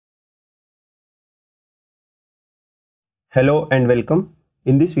Hello and welcome.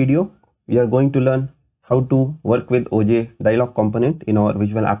 In this video, we are going to learn how to work with oj-dialog component in our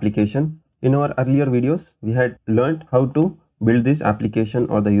visual application. In our earlier videos, we had learned how to build this application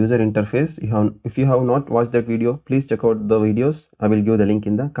or the user interface. If you have not watched that video, please check out the videos. I will give the link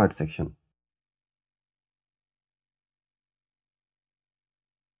in the card section.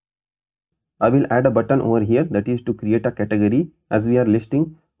 I will add a button over here, that is to create a category, as we are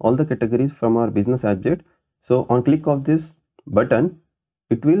listing all the categories from our business object. So on click of this button,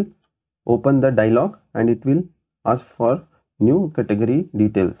 it will open the dialog and it will ask for new category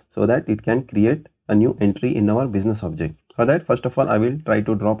details so that it can create a new entry in our business object. For that, first of all, I will try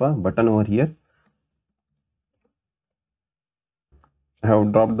to drop a button over here. I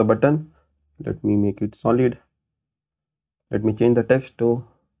have dropped the button. Let me make it solid. Let me change the text to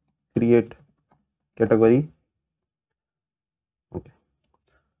create category. Okay.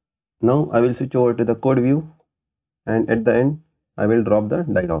 Now I will switch over to the code view, and at the end I will drop the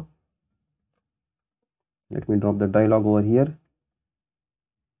dialog. Let me drop the dialog over here.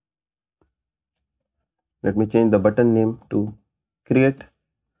 Let me change the button name to create.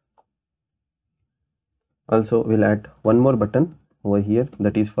 Also, we'll add one more button over here,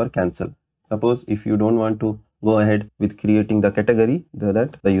 that is for cancel. Suppose if you don't want to go ahead with creating the category,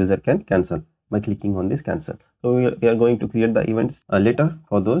 that the user can cancel by clicking on this cancel. So we are going to create the events later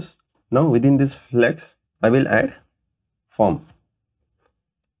for those. Now within this flex, I will add form.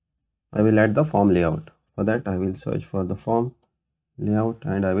 I will add the form layout. For that, I will search for the form layout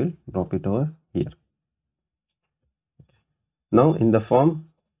and I will drop it over here. Now in the form,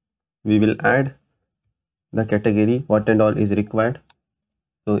 we will add the category, what and all is required.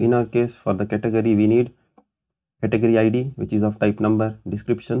 So in our case, for the category, we need category ID, which is of type number,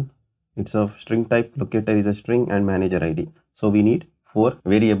 description, it's of string type, locator is a string, and manager ID. So we need 4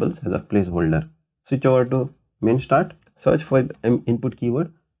 variables as a placeholder. Switch over to main start, search for the input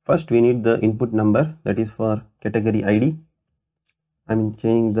keyword. First, we need the input number, that is for category ID. I'm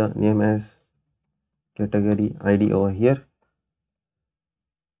changing the name as category ID over here.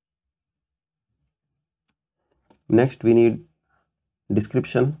 Next, we need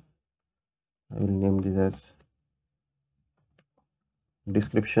description. I will name this as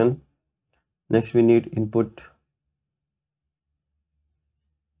description. Next, we need input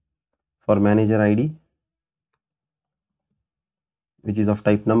for manager ID, which is of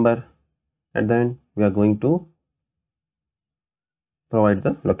type number. At the end, we are going to provide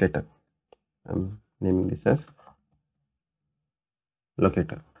the locator. I'm naming this as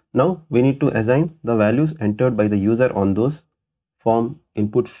locator. Now we need to assign the values entered by the user on those form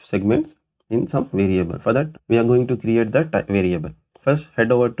input segments in some variable. For that, we are going to create the type variable. First,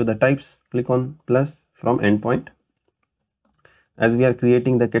 head over to the types, click on plus from endpoint. As we are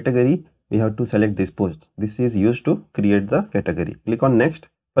creating the category, we have to select this post. This is used to create the category. Click on next.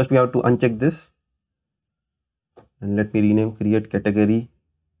 First, we have to uncheck this, and let me rename create category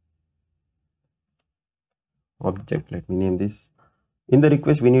object. Let me name this. In the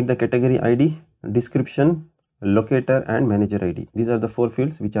request, we need the category ID, description, locator, and manager ID. These are the 4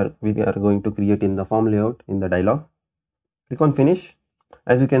 fields which we are going to create in the form layout in the dialog. Click on finish.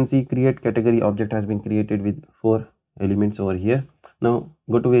 As you can see, create category object has been created with 4 elements over here. Now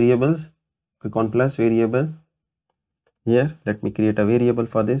go to variables, click on plus variable. Here, let me create a variable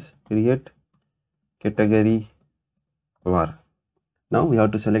for this, create category var. Now we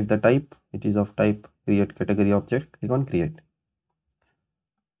have to select the type, which is of type create category object. Click on create.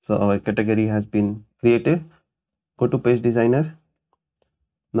 So our category has been created. Go to page designer.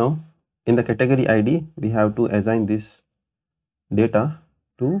 Now in the category ID, we have to assign this data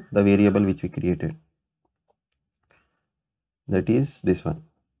to the variable which we created. That is this one,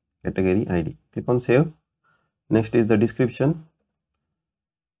 category ID. Click on save. Next is the description.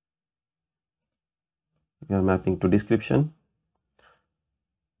 We are mapping to description.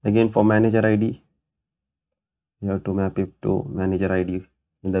 Again, for manager ID, we have to map it to manager ID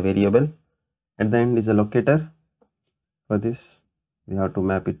in the variable. At the end is a locator. For this, we have to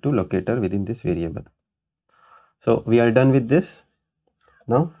map it to locator within this variable. So we are done with this.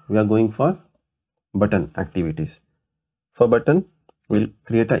 Now we are going for button activities. For button, we'll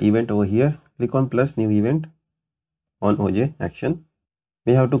create an event over here. Click on plus new event on OJ action.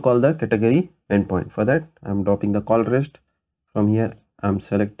 We have to call the category endpoint. For that, I'm dropping the call rest. From here, I'm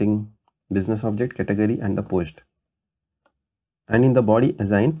selecting business object, category, and the post. And in the body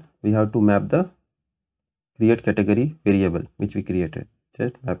assign, we have to map the create category variable which we created.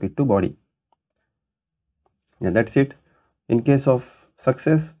 Just map it to body. Yeah, that's it. In case of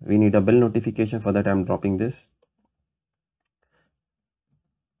success, we need a bell notification. For that, I'm dropping this.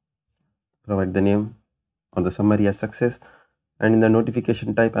 Provide the name or the summary as success, and in the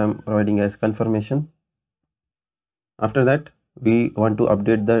notification type I am providing as confirmation. After that we want to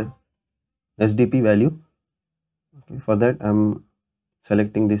update the SDP value. Okay, for that I am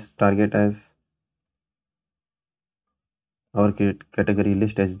selecting this target as our category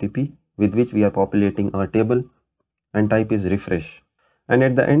list SDP, with which we are populating our table, and type is refresh. And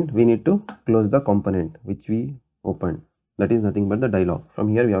at the end we need to close the component which we opened, that is nothing but the dialog. From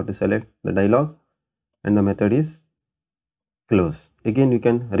here we have to select the dialog and the method is close. Again you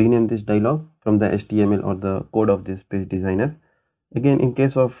can rename this dialog from the HTML or the code of this page designer. Again, in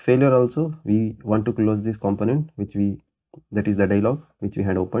case of failure also we want to close this component that is the dialog which we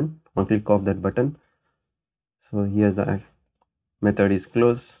had opened. On click of that button, so here the method is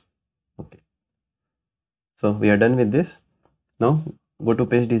close. Okay, so we are done with this. Now go to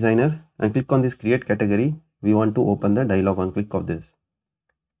page designer and click on this create category. We want to open the dialog on click of this.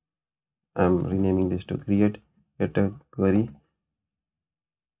 I am renaming this to create category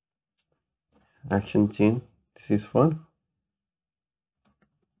action chain. This is for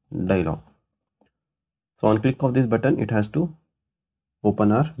dialog. So on click of this button it has to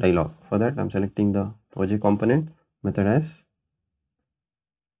open our dialog. For that I am selecting the oj component, method as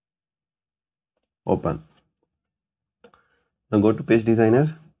open. Now go to page designer.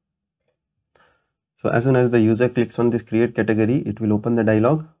 So as soon as the user clicks on this create category, it will open the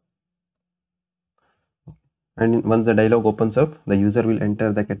dialog, and once the dialog opens up, the user will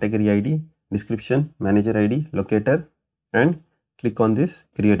enter the category ID, description, manager ID, locator, and click on this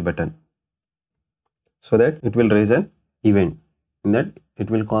create button, so that it will raise an event. In that it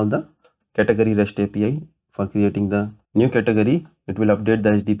will call the category REST API for creating the new category. It will update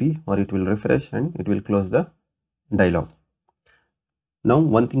the SDP or it will refresh and it will close the dialog. Now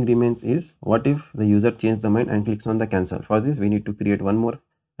one thing remains is, what if the user changes the mind and clicks on the cancel? For this we need to create one more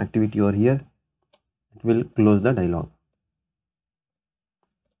activity over here. It will close the dialog.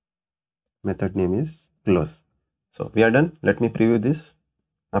 Method name is close. So we are done. Let me preview this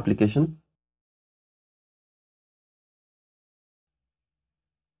application.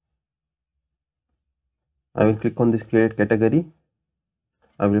 I will click on this create category.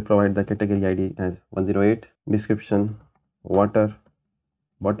 I will provide the category ID as 108, description water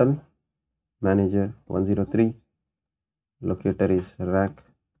bottle, manager 103, locator is rack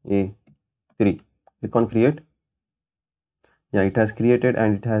A3. Click on create. Yeah, it has created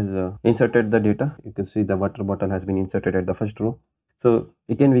and it has inserted the data. You can see the water bottle has been inserted at the first row. So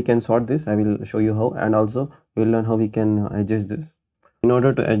again we can sort this. I will show you how, and also we will learn how we can adjust this. In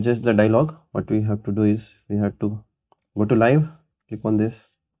order to adjust the dialog, what we have to do is we have to go to live, click on this,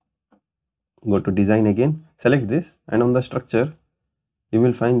 go to design again, select this, and on the structure you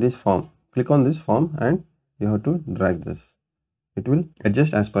will find this form. Click on this form and you have to drag this. It will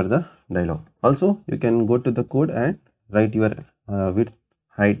adjust as per the dialog. Also you can go to the code and write your width,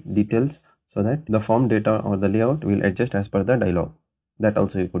 height details, so that the form data or the layout will adjust as per the dialog. That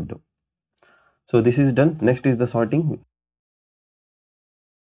also you could do. So this is done. Next is the sorting.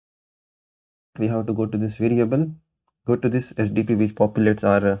 We have to go to this variable, go to this SDP which populates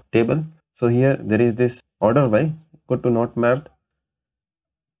our table. So here there is this order by, go to not mapped,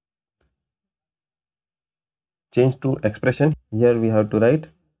 change to expression. Here we have to write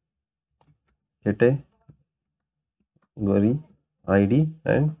category ID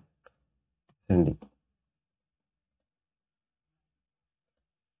and sending.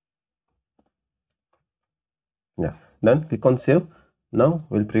 Yeah, done. Click on save. Now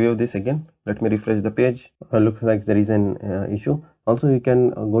we'll preview this again. Let me refresh the page. Looks like there is an issue. Also you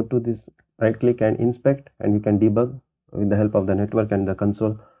can go to this, right click and inspect, and you can debug with the help of the network and the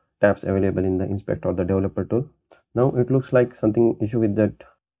console tabs available in the inspect or the developer tool. Now it looks like something issue with that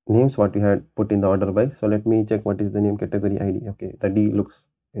names what we had put in the order by. So let me check what is the name category ID. Okay, the D looks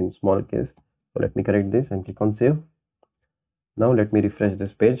in small case. So let me correct this and click on save. Now let me refresh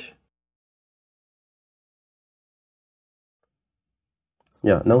this page.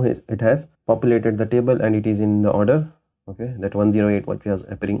 Yeah, now it has populated the table and it is in the order. Okay, that 108 what was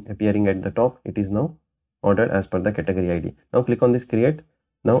appearing at the top, it is now ordered as per the category ID. Now click on this create.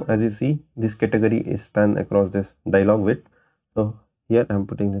 Now as you see, this category is span across this dialog width. So here I am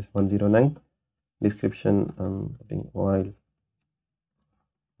putting this 109, description I am putting oil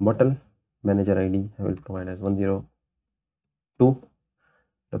bottle, manager ID I will provide as 102,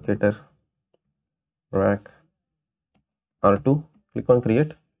 locator rack R2. Click on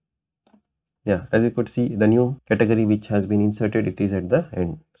create. Yeah, as you could see, the new category which has been inserted, it is at the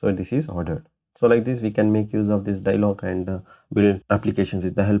end. So this is ordered. So like this we can make use of this dialog and build applications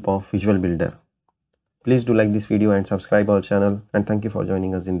with the help of Visual Builder. Please do like this video and subscribe our channel, and thank you for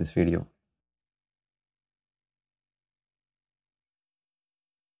joining us in this video.